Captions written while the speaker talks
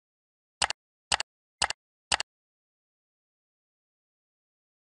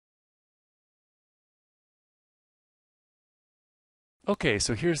Okay,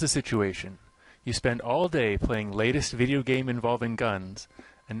 so here's the situation. You spend all day playing latest video game involving guns,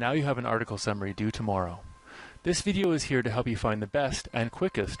 and now you have an article summary due tomorrow. This video is here to help you find the best and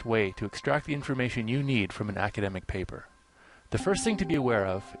quickest way to extract the information you need from an academic paper. The first thing to be aware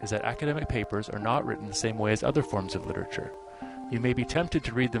of is that academic papers are not written the same way as other forms of literature. You may be tempted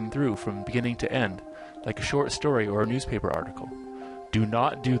to read them through from beginning to end, like a short story or a newspaper article. Do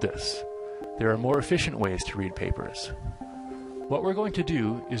not do this. There are more efficient ways to read papers. What we're going to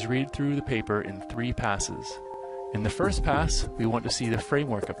do is read through the paper in 3 passes. In the first pass, we want to see the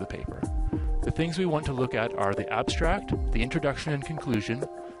framework of the paper. The things we want to look at are the abstract, the introduction and conclusion,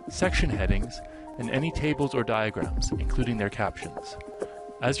 section headings, and any tables or diagrams, including their captions.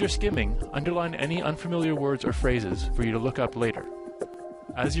 As you're skimming, underline any unfamiliar words or phrases for you to look up later.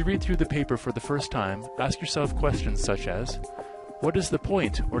 As you read through the paper for the first time, ask yourself questions such as, what is the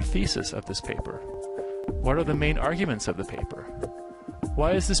point or thesis of this paper? What are the main arguments of the paper?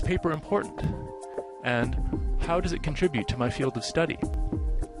 Why is this paper important? And how does it contribute to my field of study?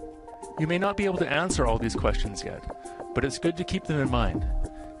 You may not be able to answer all these questions yet, but it's good to keep them in mind.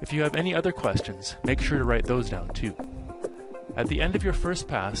 If you have any other questions, make sure to write those down too. At the end of your first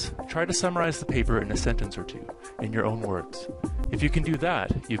pass, try to summarize the paper in a sentence or two, in your own words. If you can do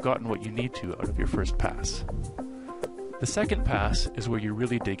that, you've gotten what you need to out of your first pass. The second pass is where you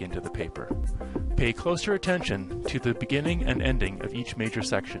really dig into the paper. Pay closer attention to the beginning and ending of each major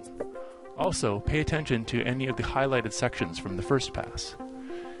section. Also, pay attention to any of the highlighted sections from the first pass.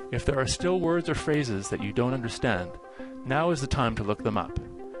 If there are still words or phrases that you don't understand, now is the time to look them up.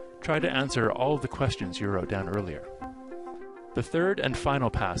 Try to answer all of the questions you wrote down earlier. The third and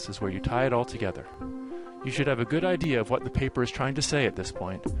final pass is where you tie it all together. You should have a good idea of what the paper is trying to say at this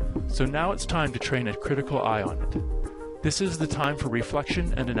point, so now it's time to train a critical eye on it. This is the time for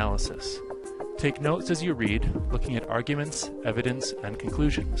reflection and analysis. Take notes as you read, looking at arguments, evidence, and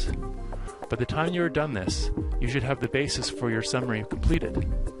conclusions. By the time you are done this, you should have the basis for your summary completed.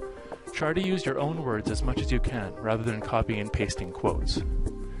 Try to use your own words as much as you can, rather than copying and pasting quotes.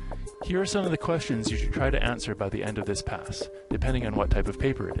 Here are some of the questions you should try to answer by the end of this pass, depending on what type of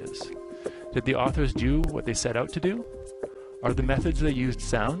paper it is. Did the authors do what they set out to do? Are the methods they used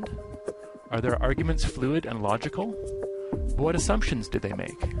sound? Are their arguments fluid and logical? What assumptions did they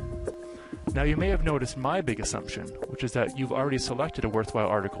make? Now you may have noticed my big assumption, which is that you've already selected a worthwhile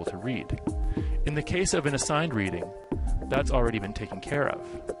article to read. In the case of an assigned reading, that's already been taken care of.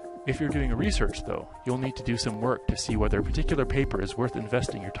 If you're doing research though, you'll need to do some work to see whether a particular paper is worth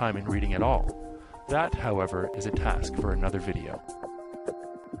investing your time in reading at all. That, however, is a task for another video.